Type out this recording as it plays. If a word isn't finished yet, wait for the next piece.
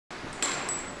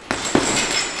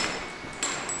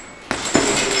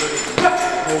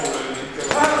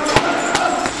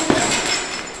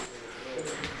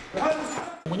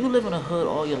you live in a hood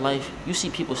all your life, you see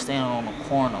people standing on the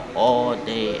corner all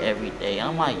day, every day. And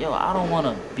I'm like, yo, I don't want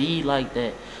to be like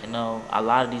that. You know, a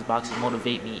lot of these boxers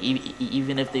motivate me,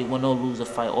 even if they win or lose a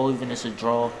fight, or even if it's a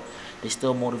draw, they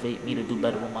still motivate me to do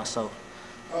better with myself.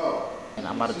 And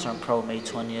I'm about to turn pro May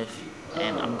 20th,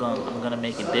 and I'm gonna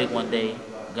make it big one day.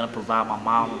 I'm gonna provide my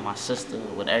mom and my sister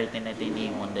with everything that they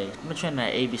need one day. I've been training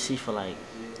at ABC for like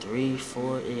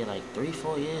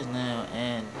 3-4 years now,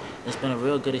 and it's been a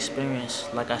real good experience.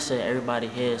 Like I said, everybody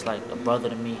here is like a brother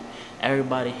to me.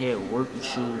 Everybody here work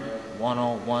with you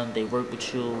one-on-one. They work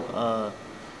with you.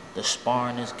 The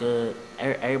sparring is good.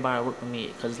 Everybody work with me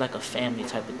because it's like a family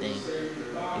type of thing.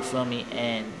 You feel me?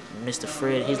 And Mr.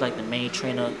 Fred, he's like the main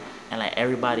trainer, and like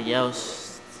everybody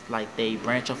else, like they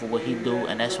branch off of what he do,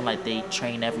 and that's when like they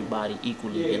train everybody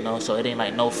equally, you know. So it ain't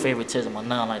like no favoritism or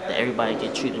nothing like that. Everybody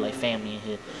get treated like family in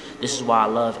here. This is why I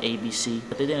love ABC.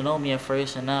 But they didn't know me at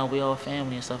first, and now we all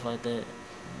family and stuff like that.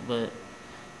 But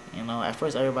you know, at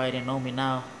first everybody didn't know me.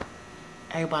 Now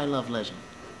everybody love Legend.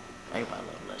 Everybody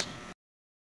love Legend.